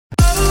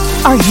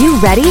Are you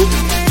ready?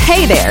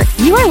 Hey there,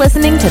 you are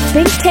listening to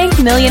Think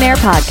Tank Millionaire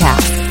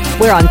Podcast,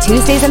 where on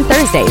Tuesdays and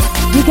Thursdays,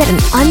 you get an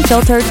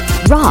unfiltered,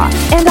 raw,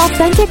 and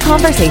authentic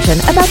conversation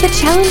about the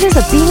challenges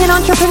of being an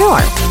entrepreneur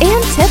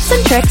and tips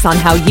and tricks on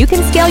how you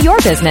can scale your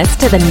business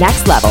to the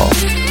next level.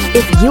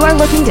 If you are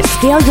looking to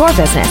scale your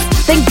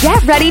business, then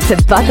get ready to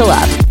buckle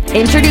up.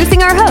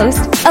 Introducing our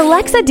host,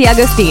 Alexa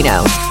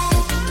D'Agostino.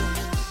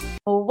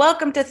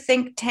 Welcome to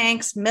Think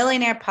Tank's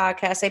Millionaire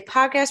Podcast, a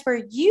podcast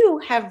where you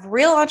have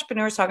real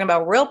entrepreneurs talking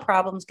about real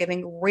problems,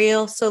 giving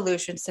real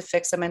solutions to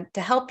fix them and to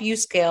help you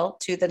scale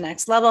to the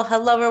next level.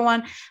 Hello,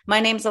 everyone.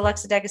 My name is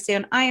Alexa D'Agostino,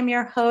 and I am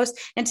your host.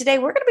 And today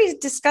we're going to be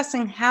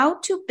discussing how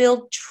to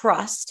build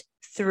trust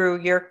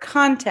through your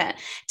content.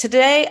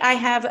 Today, I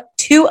have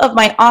two of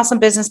my awesome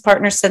business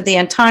partners, Cynthia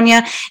and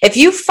Tanya. If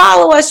you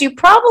follow us, you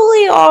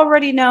probably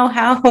already know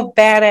how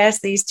badass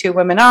these two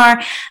women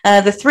are.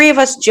 The three of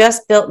us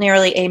just built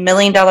nearly $1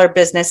 million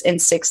business in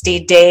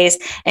 60 days.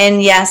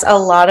 And yes, a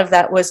lot of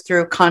that was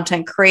through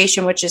content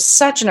creation, which is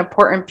such an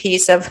important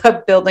piece of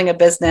building a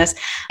business.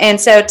 And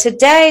so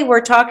today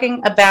we're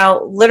talking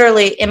about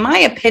literally, in my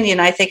opinion,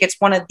 I think it's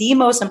one of the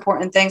most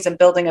important things in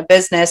building a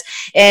business.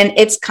 And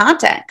it's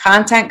content.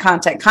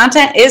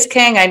 Content is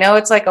king. I know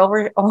it's like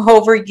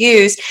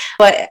overused,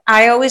 but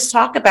I always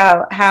talk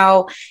about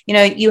how,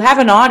 you have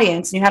an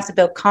audience and you have to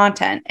build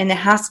content and it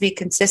has to be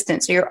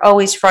consistent. So you're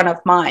always front of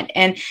mind.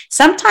 And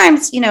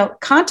sometimes,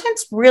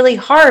 content's really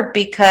hard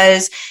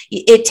because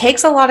it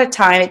takes a lot of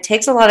time. It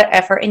takes a lot of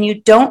effort and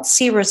you don't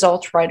see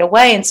results right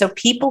away. And so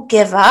people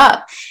give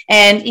up.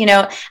 And,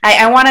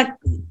 I want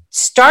to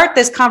start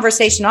this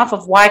conversation off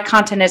of why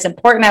content is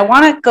important. I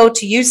want to go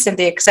to you,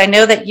 Cynthia, because I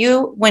know that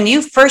when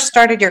you first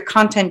started your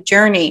content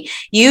journey,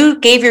 you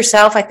gave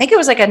yourself, I think it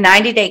was like a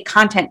 90-day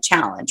content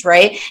challenge,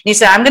 right? And you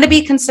said, I'm going to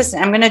be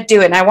consistent. I'm going to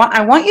do it. And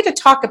I want you to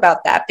talk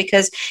about that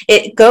because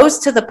it goes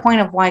to the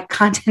point of why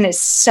content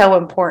is so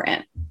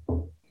important.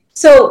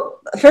 So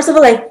first of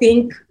all, I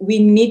think we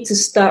need to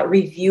start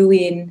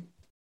reviewing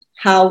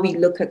how we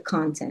look at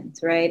content,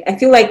 right? I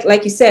feel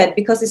like you said,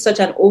 because it's such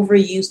an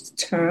overused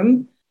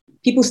term,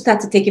 people start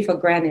to take it for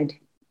granted,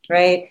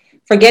 right?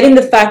 Forgetting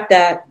the fact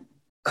that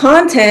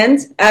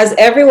content, as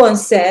everyone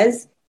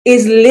says,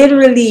 is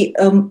literally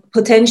a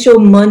potential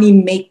money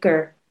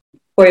maker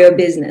for your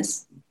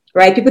business,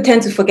 right? People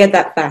tend to forget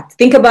that fact.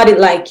 Think about it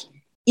like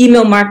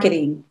email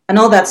marketing and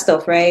all that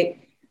stuff, right?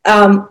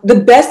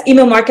 The best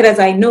email marketers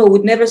I know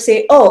would never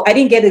say, oh, I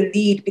didn't get a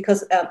lead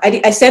because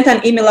I sent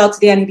an email out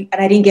today and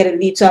I didn't get a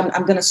lead, so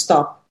I'm going to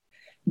stop.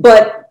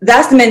 But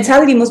that's the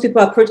mentality most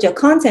people approach their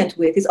content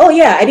with is, oh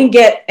yeah, I didn't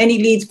get any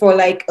leads for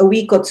like a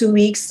week or 2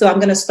 weeks, so I'm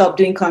going to stop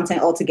doing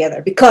content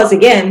altogether. Because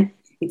again,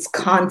 it's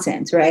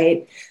content,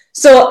 right?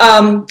 So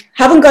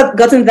having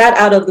gotten that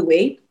out of the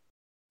way,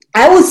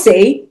 I would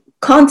say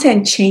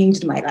content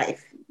changed my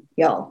life,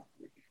 y'all.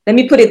 Let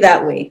me put it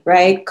that way,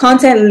 right?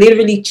 Content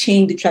literally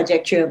changed the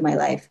trajectory of my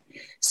life.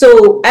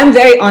 So I'm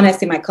very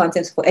honest in my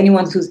content. For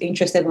anyone who's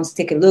interested, wants to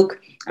take a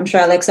look. I'm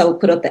sure Alexa will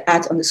put up the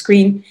ad on the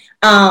screen.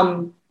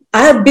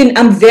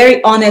 I'm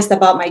very honest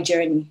about my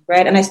journey,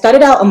 right? And I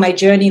started out on my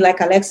journey, like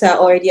Alexa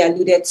already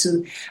alluded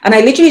to, and I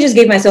literally just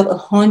gave myself a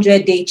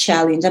 100-day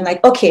challenge. I'm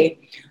like, okay,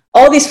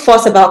 all this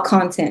fuss about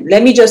content,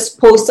 let me just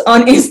post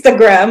on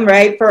Instagram,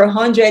 right, for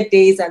 100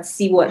 days and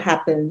see what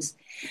happens.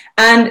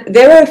 And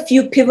there were a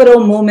few pivotal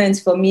moments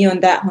for me on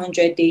that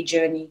 100-day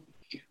journey.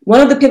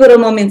 One of the pivotal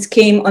moments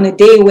came on a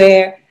day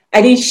where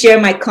I didn't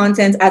share my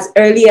content as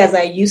early as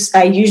I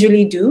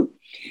usually do.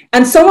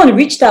 And someone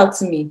reached out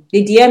to me.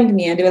 They DM'd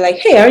me and they were like,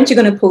 hey, aren't you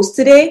going to post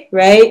today?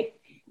 Right?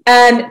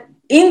 And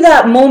in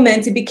that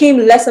moment, it became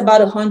less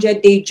about a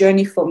 100-day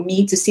journey for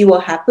me to see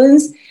what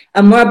happens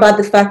and more about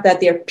the fact that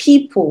there are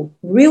people,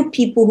 real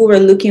people who were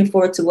looking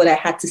forward to what I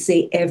had to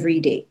say every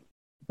day.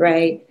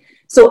 Right?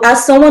 So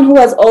as someone who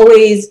has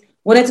always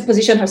wanted to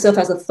position herself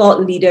as a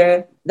thought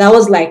leader, that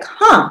was like,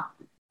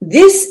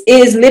 this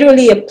is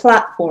literally a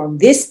platform.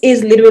 This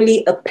is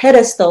literally a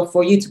pedestal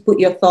for you to put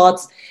your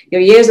thoughts, your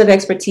years of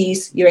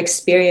expertise, your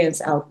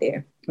experience out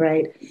there,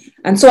 right?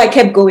 And so I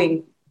kept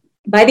going.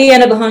 By the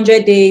end of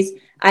 100 days,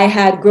 I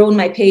had grown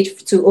my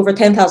page to over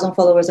 10,000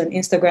 followers on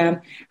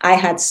Instagram. I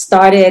had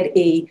started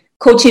a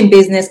coaching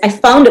business. I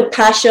found a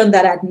passion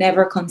that I'd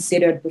never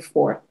considered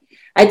before.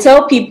 I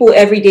tell people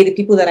every day, the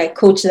people that I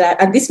coach,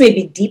 that, and this may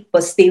be deep,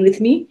 but stay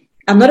with me,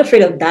 I'm not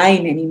afraid of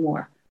dying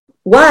anymore.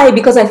 Why?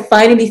 Because I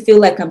finally feel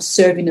like I'm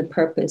serving a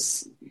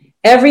purpose.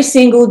 Every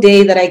single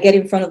day that I get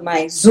in front of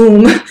my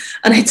Zoom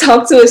and I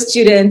talk to a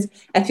student,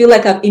 I feel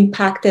like I've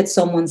impacted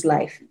someone's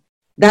life.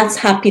 That's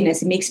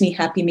happiness. It makes me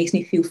happy, makes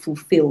me feel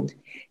fulfilled.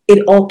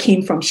 It all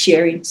came from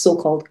sharing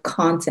so-called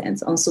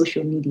content on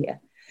social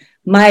media.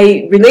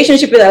 My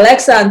relationship with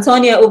Alexa and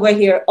Tanya over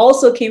here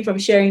also came from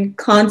sharing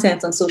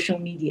content on social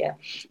media,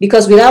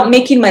 because without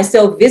making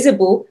myself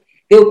visible,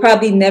 they would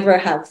probably never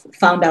have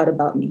found out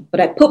about me. But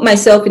I put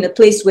myself in a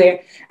place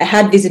where I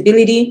had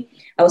visibility.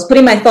 I was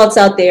putting my thoughts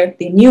out there.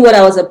 They knew what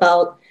I was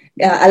about.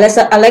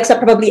 Alexa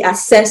probably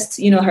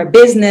assessed, her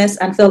business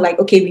and felt like,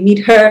 okay, we need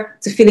her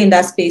to fill in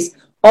that space.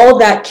 all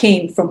that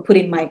came from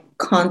putting my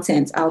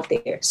content out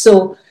there.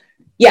 So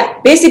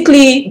yeah,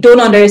 basically don't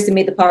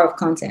underestimate the power of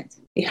content.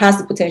 It has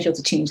the potential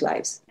to change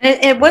lives.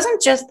 It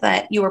wasn't just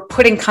that you were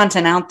putting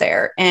content out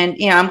there. And,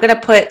 I'm going to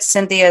put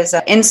Cynthia's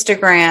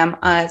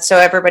Instagram so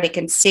everybody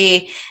can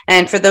see.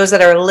 And for those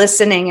that are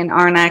listening and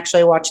aren't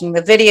actually watching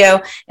the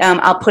video,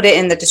 I'll put it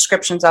in the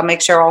descriptions. I'll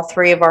make sure all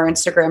 3 of our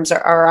Instagrams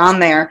are on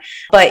there.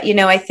 But,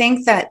 I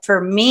think that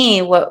for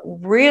me, what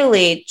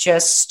really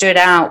just stood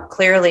out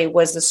clearly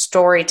was the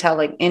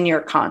storytelling in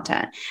your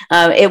content.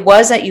 It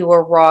was that you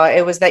were raw.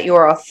 It was that you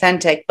were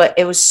authentic, but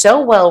it was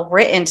so well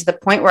written to the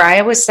point where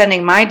I was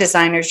sending my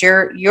designers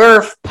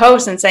your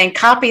post and saying,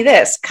 copy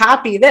this,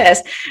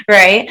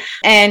 right?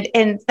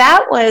 And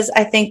that was,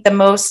 I think, the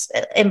most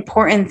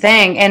important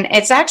thing. And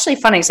it's actually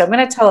funny. So I'm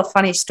going to tell a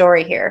funny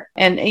story here.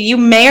 And you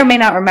may or may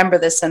not remember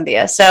this,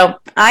 Cynthia. So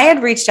I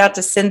had reached out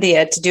to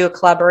Cynthia to do a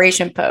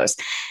collaboration post.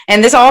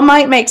 And this all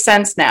might make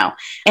sense now.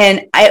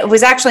 And it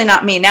was actually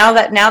not me. Now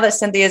that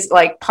Cynthia is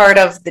like part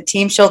of the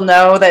team, she'll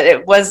know that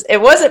it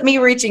wasn't me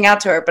reaching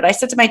out to her. But I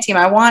said to my team,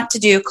 I want to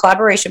do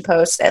collaboration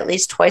posts at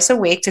least twice a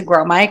week to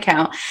grow my account.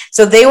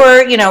 So they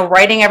were,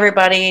 writing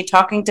everybody,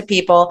 talking to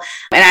people,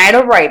 and I had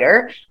a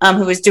writer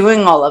who was doing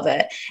all of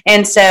it.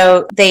 And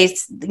so they,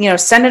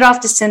 send it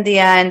off to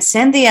Cynthia, and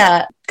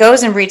Cynthia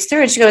goes and reads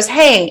through and she goes,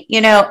 hey,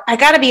 I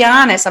got to be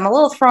honest, I'm a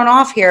little thrown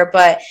off here,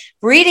 but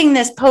reading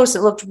this post,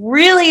 it looked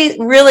really,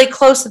 really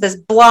close to this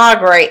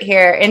blog right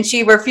here. And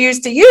she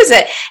refused to use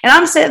it. And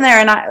I'm sitting there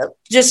and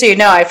just so you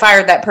know, I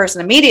fired that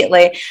person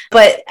immediately.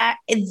 But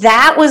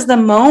that was the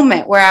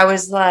moment where I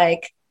was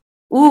like,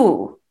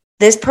 ooh,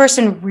 this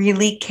person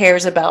really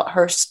cares about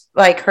her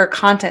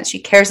content. She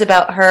cares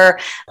about her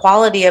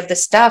quality of the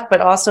stuff,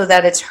 but also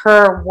that it's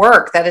her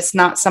work, that it's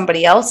not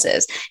somebody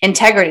else's.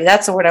 Integrity.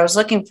 That's the word I was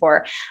looking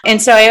for.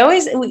 And so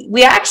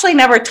we actually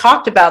never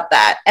talked about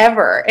that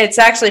ever. It's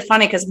actually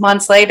funny because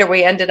months later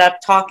we ended up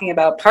talking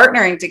about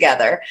partnering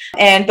together.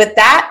 But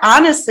that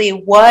honestly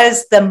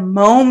was the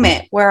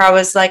moment where I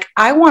was like,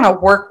 I want to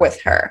work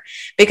with her,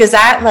 because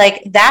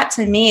that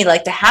to me,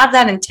 like to have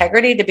that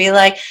integrity to be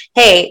like,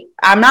 hey,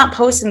 I'm not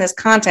posting this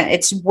content.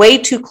 It's way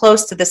too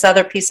close to this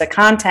other piece of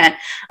content.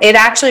 It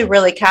actually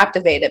really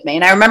captivated me.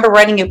 And I remember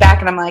writing you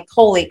back and I'm like,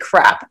 holy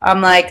crap. I'm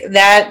like,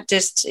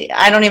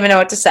 I don't even know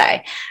what to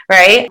say.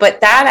 Right.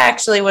 But that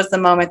actually was the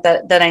moment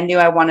that I knew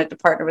I wanted to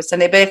partner with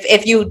Cindy. But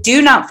if you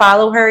do not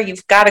follow her,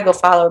 you've got to go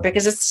follow her,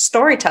 because it's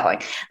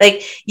storytelling.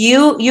 Like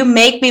you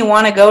make me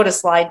want to go to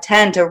slide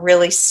 10 to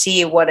really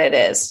see what it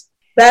is.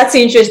 That's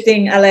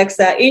interesting,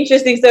 Alexa.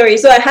 Interesting story.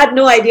 So I had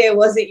no idea it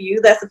wasn't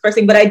you. That's the first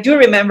thing. But I do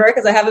remember,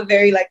 because I have a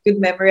very good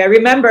memory. I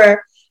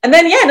remember. And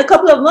then, in a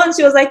couple of months,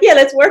 she was like, yeah,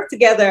 let's work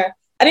together.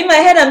 And in my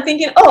head, I'm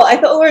thinking, I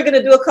thought we were going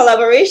to do a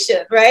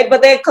collaboration, right?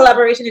 But then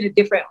collaboration in a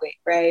different way,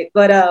 right?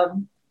 But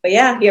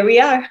yeah, here we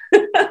are.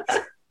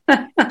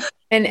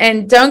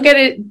 And don't get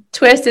it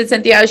twisted,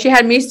 Cynthia. She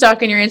had me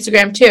stalking your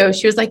Instagram too.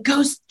 She was like,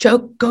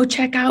 go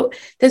check out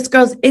this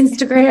girl's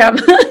Instagram.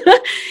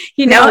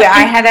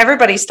 I had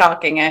everybody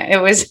stalking it.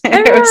 It was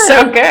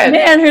so good.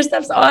 Man, her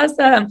stuff's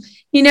awesome.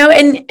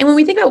 And when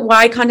we think about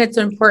why content's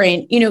so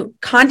important,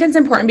 content's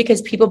important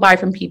because people buy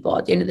from people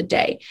at the end of the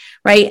day,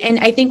 right? And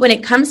I think when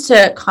it comes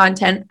to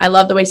content, I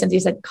love the way Cynthia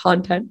said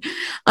content.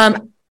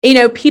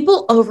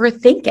 People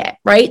overthink it,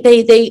 right?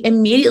 They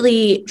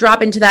immediately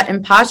drop into that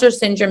imposter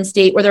syndrome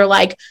state where they're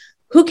like,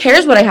 who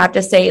cares what I have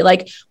to say?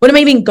 Like, what am I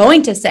even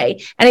going to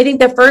say? And I think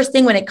the first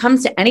thing when it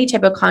comes to any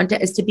type of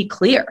content is to be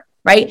clear,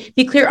 right?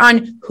 Be clear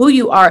on who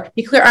you are.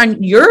 Be clear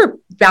on your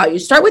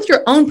values. Start with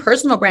your own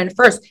personal brand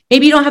first.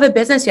 Maybe you don't have a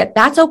business yet.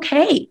 That's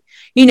okay.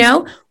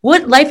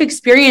 What life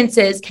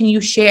experiences can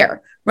you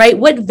share, right?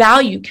 What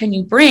value can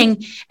you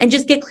bring? And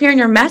just get clear in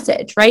your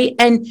message, right?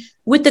 And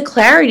with the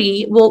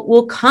clarity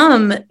will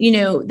come,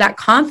 that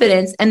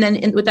confidence. And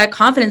then with that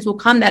confidence will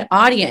come that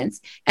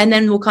audience, and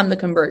then will come the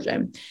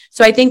conversion.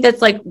 So I think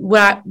that's like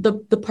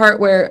the part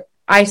where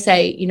I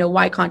say,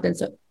 why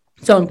content's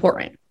so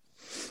important.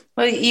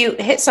 Well, you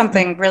hit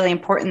something really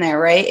important there,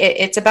 right?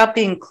 It's about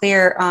being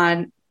clear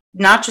on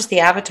not just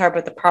the avatar,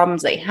 but the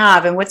problems they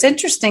have. And what's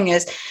interesting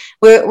is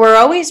we're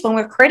always, when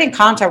we're creating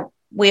content,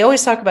 we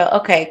always talk about,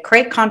 okay,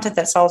 create content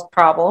that solves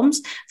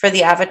problems for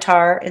the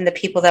avatar and the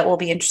people that will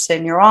be interested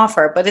in your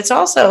offer. But it's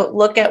also,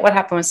 look at what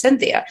happened with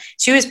Cynthia.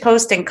 She was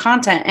posting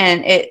content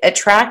and it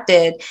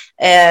attracted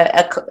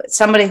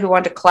somebody who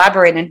wanted to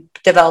collaborate and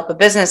develop a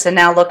business. And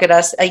now look at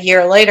us a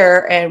year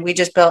later, and we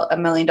just built $1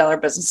 million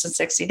business in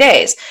 60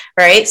 days,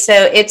 right? So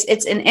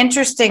it's an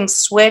interesting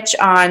switch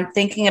on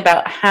thinking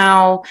about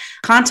how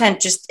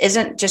content just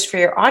isn't just for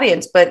your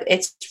audience, but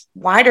it's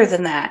wider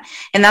than that.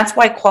 And that's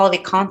why quality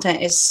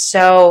content is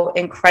so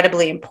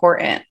incredibly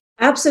important.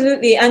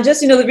 Absolutely. And just,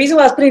 the reason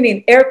why I was putting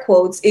in air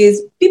quotes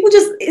is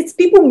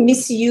people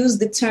misuse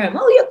the term,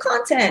 your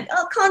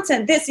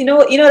content, this, you know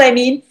what I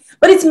mean?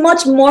 But it's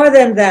much more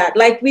than that.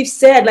 Like we've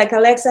said, like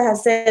Alexa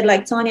has said,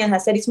 like Tanya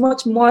has said, it's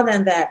much more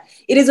than that.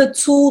 It is a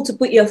tool to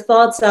put your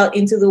thoughts out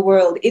into the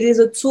world. It is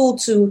a tool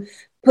to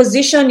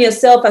position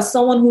yourself as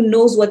someone who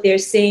knows what they're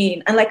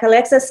saying. And like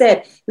Alexa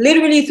said,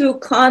 literally through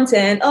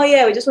content, oh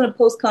yeah, we just want to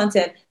post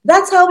content.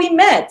 That's how we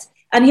met.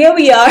 And here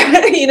we are,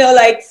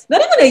 like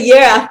not even a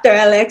year after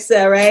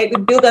Alexa, right?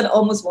 We built an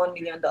almost $1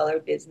 million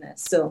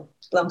business. So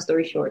long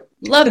story short.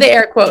 Love the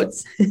air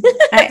quotes.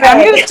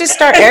 I'm going to just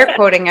start air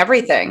quoting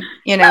everything,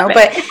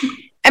 but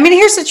I mean,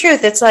 here's the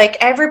truth. It's like,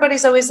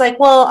 everybody's always like,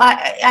 well,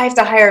 I have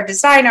to hire a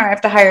designer. I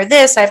have to hire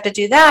this. I have to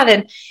do that.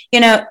 And,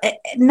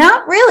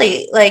 not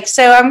really. Like,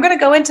 so I'm going to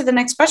go into the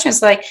next question.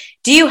 It's like,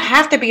 do you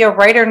have to be a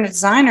writer and a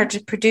designer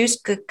to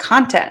produce good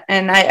content?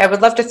 And I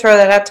would love to throw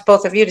that out to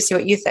both of you to see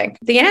what you think.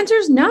 The answer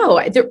is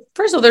no.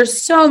 First of all,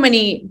 there's so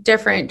many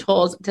different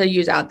tools to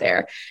use out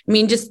there. I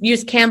mean, just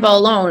use Canva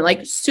alone,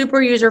 like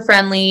super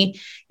user-friendly,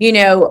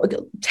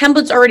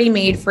 templates already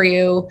made for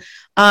you.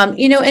 And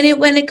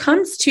when it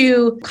comes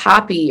to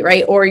copy,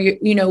 right, or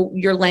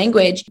your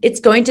language, it's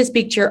going to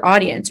speak to your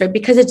audience, right?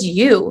 Because it's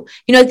you.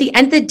 At the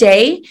end of the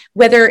day,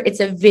 whether it's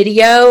a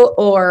video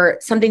or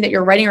something that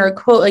you're writing or a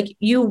quote, like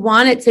you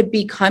want it to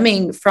be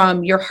coming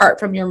from your heart,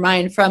 from your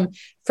mind, from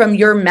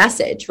your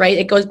message, right?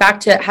 It goes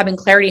back to having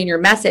clarity in your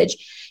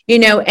message.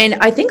 And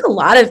I think a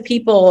lot of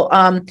people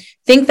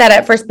think that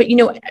at first, but,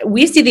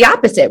 we see the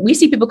opposite. We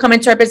see people come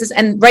into our business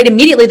and right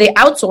immediately they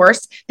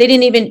outsource. They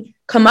didn't even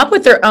come up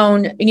with their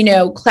own,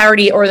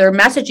 clarity or their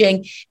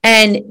messaging.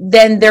 And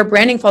then their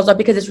branding falls off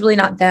because it's really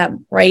not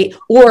them, right?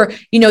 Or,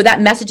 that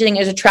messaging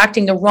is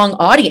attracting the wrong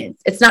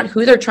audience. It's not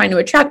who they're trying to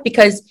attract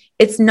because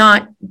it's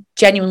not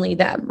genuinely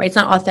them, right? It's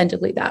not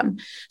authentically them.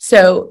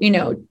 So,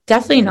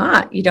 definitely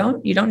not. You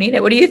don't need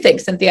it. What do you think,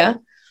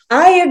 Cynthia?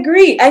 I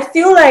agree. I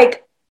feel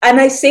like, and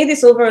I say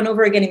this over and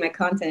over again in my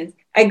content,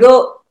 I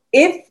go,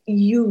 if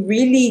you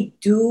really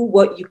do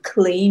what you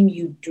claim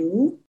you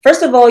do,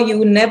 first of all, you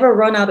will never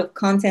run out of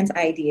content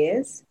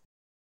ideas.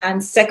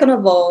 And second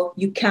of all,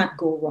 you can't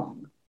go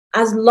wrong.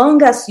 As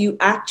long as you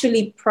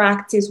actually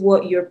practice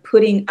what you're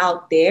putting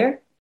out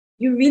there,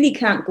 you really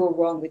can't go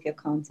wrong with your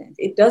content.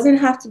 It doesn't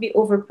have to be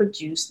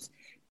overproduced.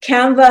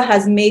 Canva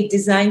has made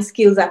design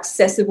skills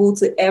accessible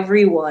to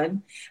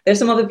everyone. There's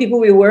some of the people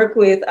we work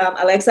with,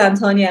 Alexa and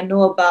Tonya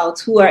know about,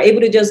 who are able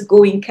to just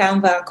go in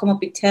Canva and come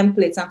up with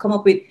templates and come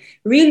up with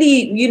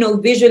really,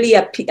 visually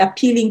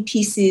appealing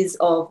pieces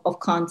of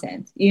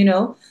content,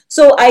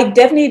 So I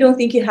definitely don't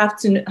think you have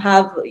to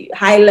have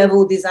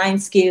high-level design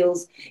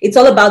skills. It's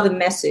all about the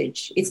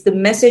message. It's the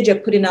message you're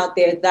putting out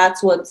there.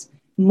 That's what's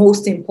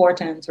most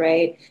important,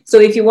 right? So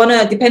if you want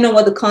to, depend on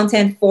what the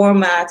content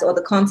format or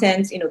the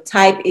content,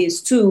 type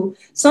is too,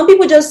 some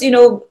people just,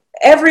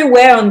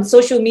 everywhere on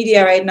social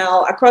media right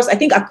now, across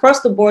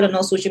the board on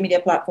all social media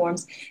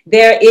platforms,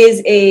 there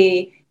is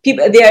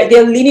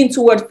they're leaning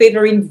toward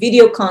favoring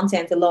video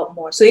content a lot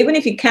more. So even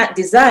if you can't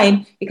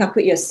design, you can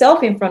put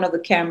yourself in front of the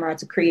camera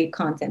to create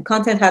content.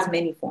 Content has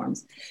many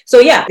forms. So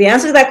yeah, the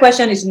answer to that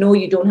question is no,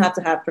 you don't have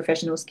to have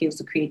professional skills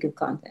to create good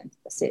content.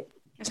 That's it.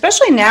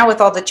 Especially now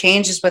with all the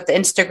changes with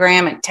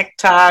Instagram and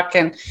TikTok,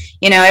 and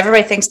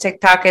everybody thinks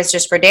TikTok is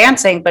just for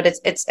dancing, but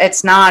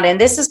it's not. And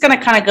this is going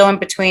to kind of go in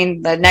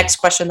between. The next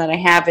question that I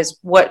have is,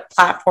 what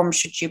platform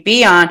should you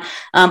be on?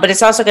 But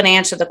it's also going to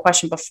answer the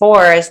question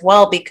before as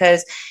well,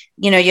 because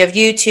you have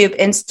YouTube,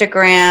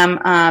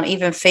 Instagram,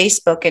 even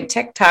Facebook and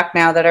TikTok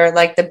now that are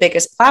like the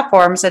biggest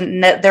platforms,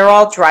 and they're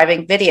all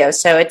driving video.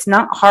 So it's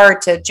not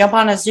hard to jump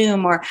on a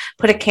Zoom or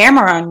put a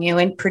camera on you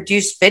and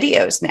produce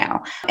videos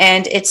now.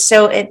 And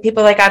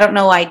people are like, I don't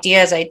know,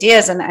 ideas.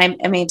 And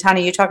I mean,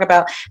 Tanya, you talk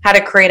about how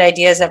to create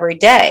ideas every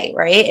day,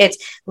 right?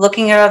 It's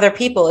looking at other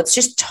people. It's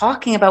just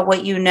talking about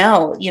what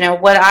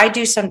what I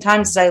do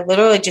sometimes is I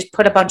literally just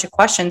put a bunch of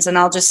questions and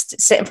I'll just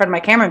sit in front of my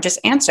camera and just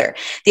answer.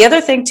 The other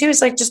thing too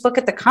is like, just look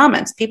at the comments.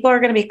 People are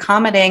going to be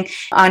commenting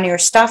on your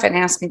stuff and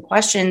asking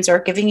questions or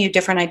giving you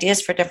different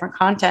ideas for different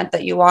content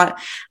that you want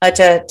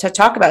to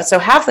talk about. So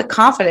have the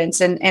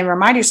confidence and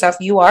remind yourself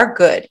you are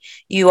good.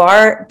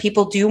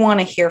 People do want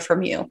to hear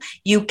from you.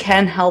 You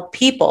can help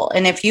people.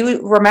 And if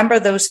you remember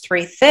those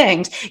three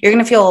things, you're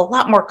going to feel a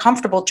lot more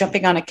comfortable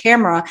jumping on a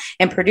camera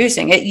and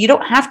producing it. You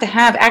don't have to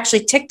have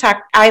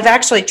TikTok. I've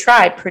actually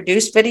tried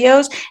produced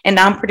videos and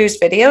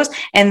non-produced videos,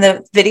 and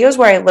the videos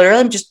where I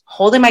literally am just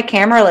holding my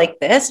camera like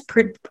this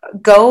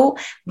go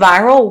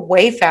viral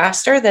way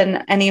faster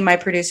than any of my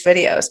produced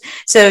videos.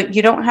 So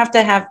you don't have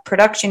to have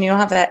production. You don't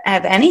have to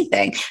have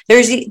anything.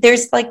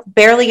 There's like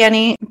barely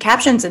any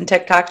captions in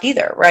TikTok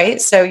either,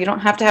 right? So you don't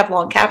have to have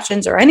long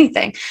captions or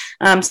anything.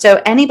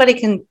 So anybody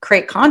can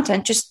create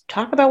content. Just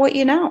talk about what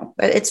you know.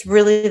 It's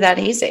really that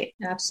easy.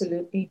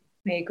 Absolutely.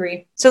 I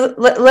agree. So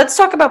let's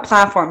talk about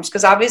platforms,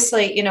 because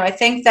obviously, I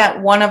think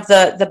that one of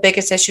the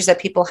biggest issues that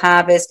people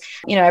have is,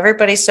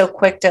 everybody's so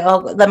quick to,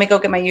 let me go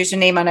get my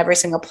username on every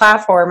single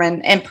platform.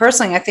 And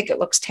personally, I think it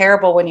looks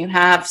terrible when you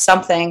have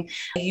a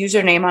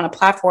username on a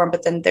platform,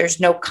 but then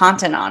there's no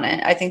content on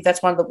it. I think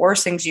that's one of the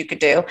worst things you could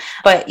do.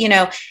 But,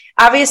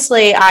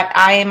 obviously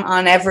I am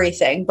on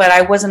everything, but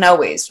I wasn't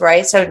always,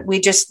 right? So we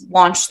just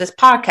launched this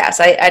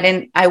podcast.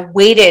 I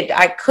waited.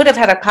 I could have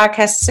had a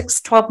podcast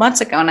 6-12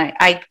 months ago, and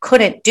I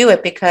couldn't do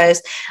it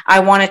because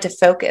I wanted to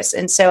focus.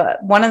 And so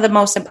one of the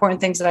most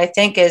important things that I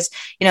think is,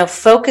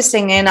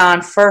 focusing in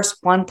on first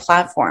one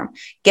platform.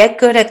 Get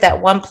good at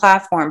that one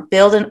platform,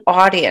 build an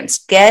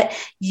audience, get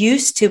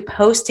used to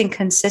posting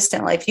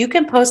consistently. If you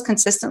can post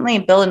consistently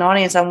and build an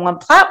audience on one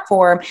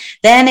platform,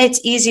 then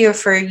it's easier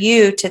for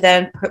you to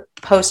then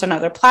post on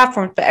other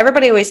platforms. But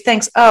everybody always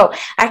thinks, oh,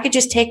 I could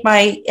just take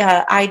my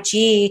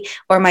IG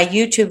or my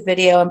YouTube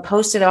video and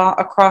post it all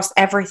across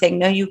everything.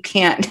 No, you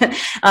can't.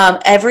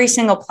 Every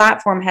single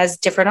platform has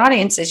different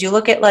audiences. You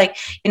look at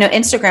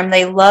Instagram,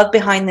 they love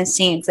behind the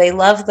scenes. They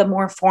love the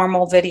more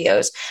formal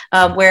videos,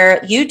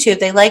 where YouTube,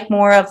 they like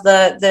more of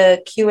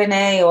the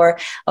Q&A or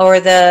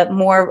the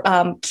more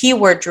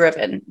keyword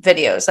driven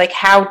videos, like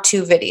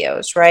how-to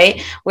videos,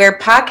 right? Where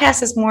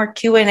podcast is more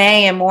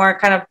Q&A and more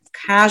kind of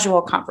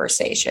casual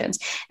conversations.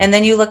 And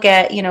then you look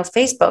at,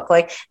 Facebook,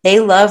 like they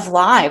love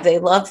live, they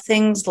love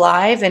things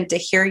live and to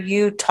hear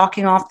you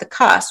talking off the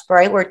cusp,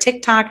 right? Where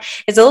TikTok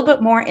is a little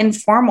bit more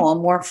informal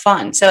and more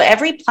fun. So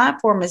every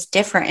platform is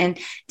different. And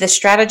the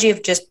strategy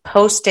of just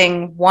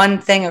posting one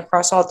thing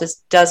across all this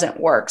doesn't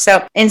work.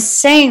 So in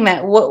saying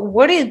that,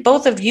 what do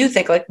both of you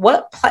think? Like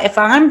if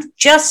I'm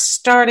just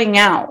starting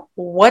out,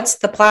 what's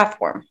the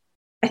platform?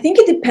 I think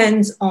it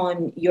depends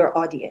on your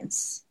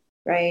audience.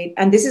 Right.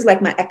 And this is like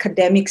my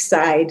academic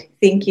side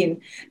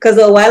thinking, because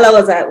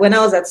when I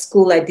was at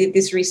school, I did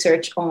this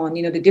research on,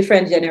 the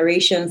different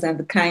generations and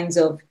the kinds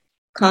of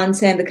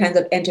content, the kinds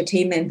of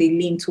entertainment they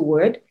lean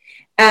toward.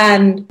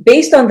 And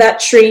based on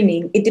that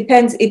training, it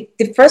depends.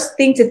 The first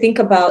thing to think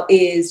about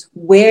is,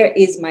 where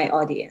is my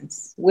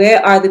audience?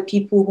 Where are the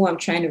people who I'm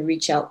trying to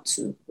reach out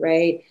to?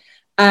 Right.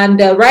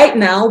 And right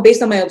now,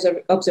 based on my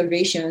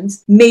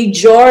observations,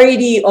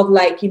 majority of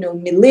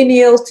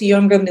millennials to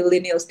younger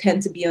millennials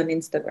tend to be on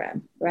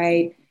Instagram,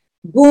 right?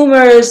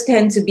 Boomers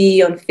tend to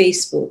be on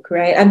Facebook,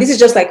 right? And this is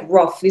just like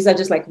rough. These are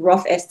just like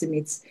rough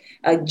estimates.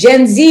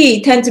 Gen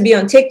Z tend to be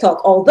on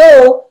TikTok,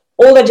 although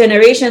older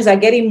generations are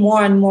getting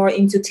more and more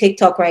into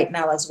TikTok right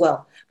now as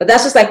well. But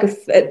that's just like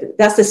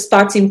that's the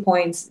starting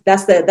point.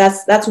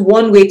 That's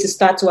one way to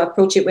start to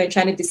approach it when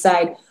trying to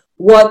decide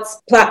what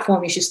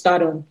platform you should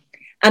start on.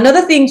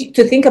 Another thing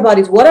to think about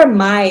is, what are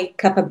my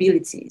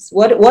capabilities?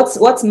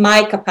 What's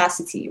my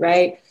capacity,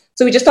 right?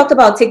 So we just talked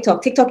about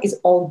TikTok. TikTok is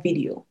all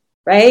video,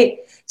 right?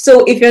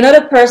 So if you're not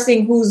a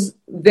person who's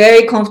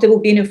very comfortable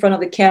being in front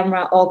of the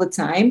camera all the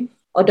time,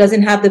 or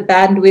doesn't have the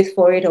bandwidth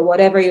for it, or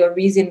whatever your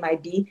reason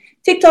might be,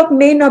 TikTok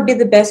may not be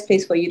the best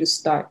place for you to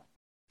start.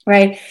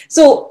 Right.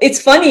 So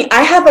it's funny.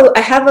 I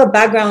have a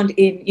background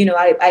in,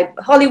 I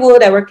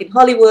Hollywood. I work in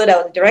Hollywood. I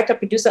was a director,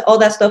 producer, all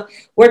that stuff,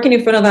 working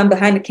in front of and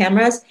behind the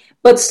cameras.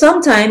 But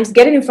sometimes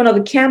getting in front of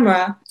the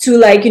camera to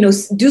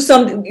do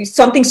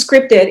something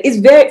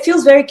scripted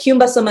feels very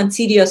cumbersome and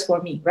tedious for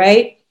me.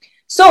 Right.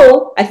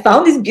 So I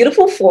found this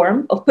beautiful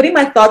form of putting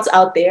my thoughts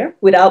out there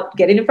without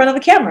getting in front of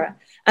the camera.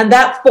 And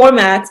that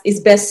format is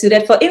best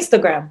suited for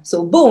Instagram.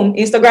 So boom,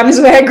 Instagram is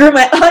where I grew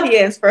my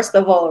audience, first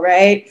of all,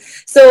 right?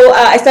 So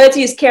I started to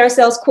use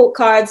carousels, quote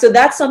cards. So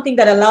that's something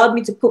that allowed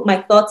me to put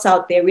my thoughts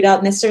out there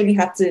without necessarily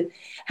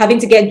having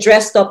to get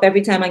dressed up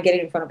every time I get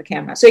in front of the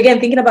camera. So again,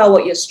 thinking about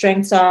what your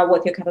strengths are,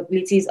 what your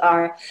capabilities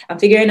are, and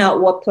figuring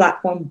out what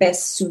platform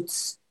best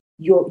suits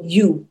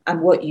you and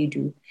what you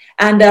do.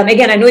 And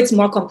again, I know it's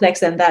more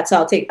complex than that. So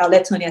I'll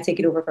let Tonya take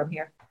it over from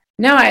here.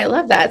 No, I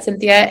love that,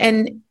 Cynthia.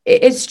 And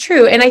it's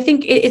true. And I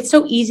think it's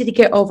so easy to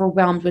get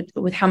overwhelmed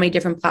with how many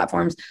different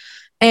platforms.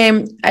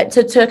 And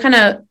to kind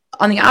of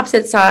on the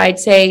opposite side,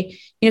 say,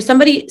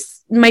 somebody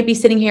might be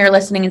sitting here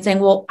listening and saying,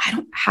 well, I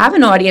don't have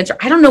an audience, or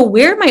I don't know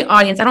where my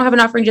audience, I don't have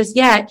an offering just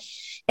yet.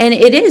 And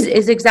it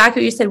is exactly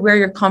what you said, where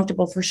you're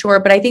comfortable for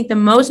sure. But I think the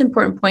most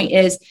important point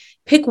is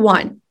pick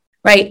one,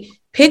 right?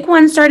 Pick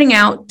one starting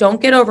out.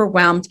 Don't get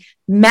overwhelmed.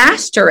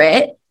 Master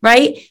it.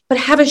 Right. But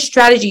have a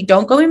strategy.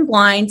 Don't go in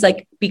blind,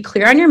 be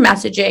clear on your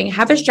messaging,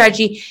 have a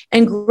strategy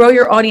and grow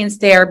your audience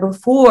there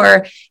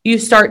before you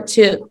start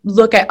to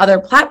look at other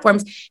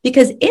platforms.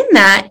 Because in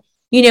that,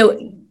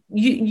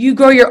 you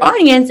grow your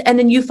audience and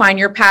then you find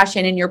your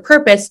passion and your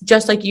purpose,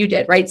 just like you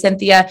did. Right,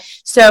 Cynthia?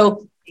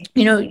 So,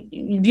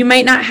 you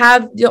might not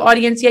have the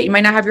audience yet. You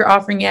might not have your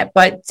offering yet,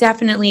 but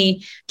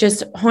definitely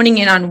just honing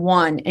in on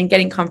one and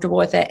getting comfortable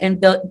with it and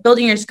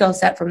building your skill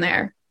set from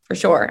there. For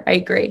sure. I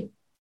agree.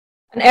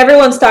 And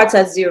everyone starts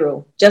at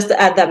zero. Just to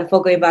add that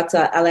before going back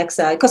to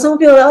Alexa, because some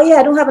people are,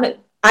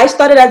 I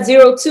started at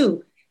zero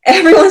too.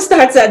 Everyone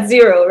starts at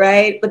zero,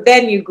 right? But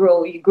then you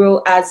grow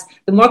as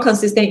the more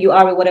consistent you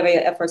are with whatever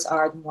your efforts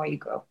are, the more you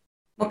grow.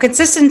 Well,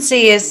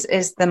 consistency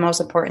is the most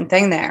important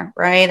thing there,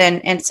 right?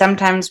 And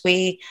sometimes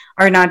we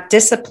are not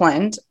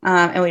disciplined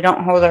and we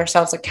don't hold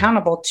ourselves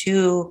accountable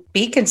to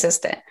be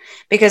consistent,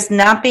 because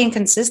not being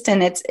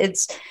consistent,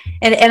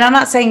 and I'm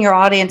not saying your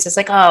audience is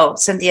like, oh,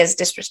 Cynthia's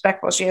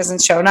disrespectful, she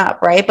hasn't shown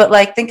up, right? But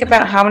like, think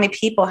about how many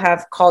people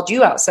have called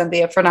you out,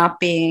 Cynthia, for not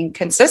being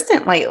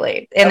consistent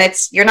lately. And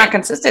you're not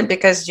consistent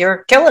because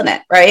you're killing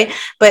it, right?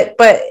 But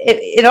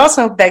it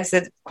also begs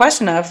the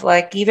question of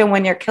like, even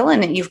when you're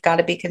killing it, you've got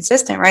to be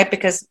consistent, right?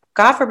 Because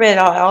God forbid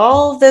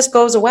all of this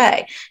goes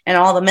away and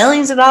all the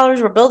millions of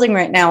dollars we're building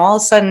right now, all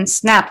of a sudden,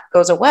 snap,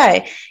 goes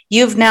away.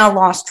 You've now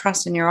lost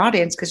trust in your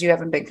audience because you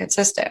haven't been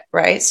consistent,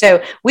 right?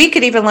 So we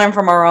could even learn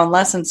from our own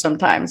lessons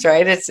sometimes,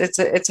 right?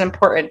 It's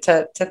important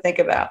to think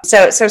about.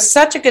 So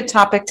such a good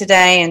topic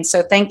today. And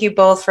so thank you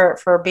both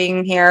for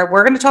being here.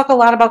 We're going to talk a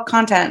lot about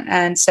content.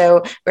 And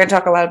so we're going to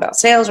talk a lot about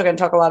sales. We're going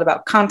to talk a lot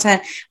about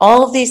content.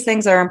 All of these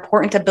things are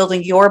important to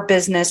building your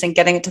business and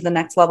getting it to the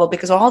next level,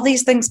 because all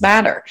these things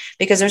matter,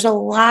 because there's a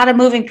lot of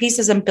moving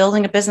pieces in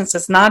building a business.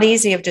 It's not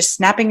easy of just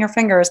snapping your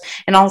fingers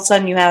and all of a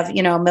sudden you have,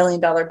 $1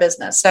 million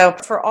business. So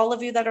for all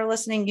of you that are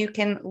listening, you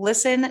can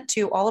listen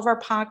to all of our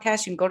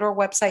podcasts. You can go to our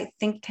website,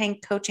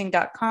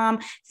 thinktankcoaching.com.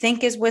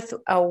 Think is with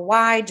a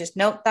Y, just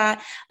note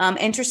that.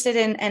 Interested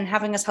in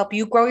having us help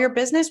you grow your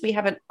business, we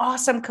have an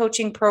awesome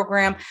coaching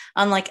program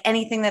unlike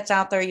anything that's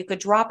out there. You could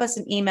drop us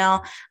an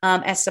email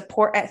at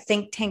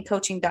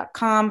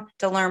support@thinktankcoaching.com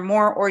to learn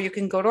more, or you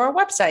can go to our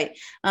website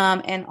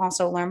and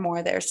also learn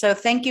more there. So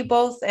thank you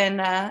both, and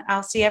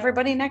I'll see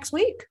everybody next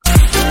week.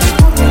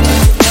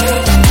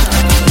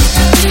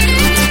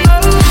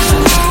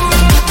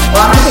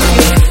 Well, I'm going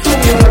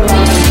to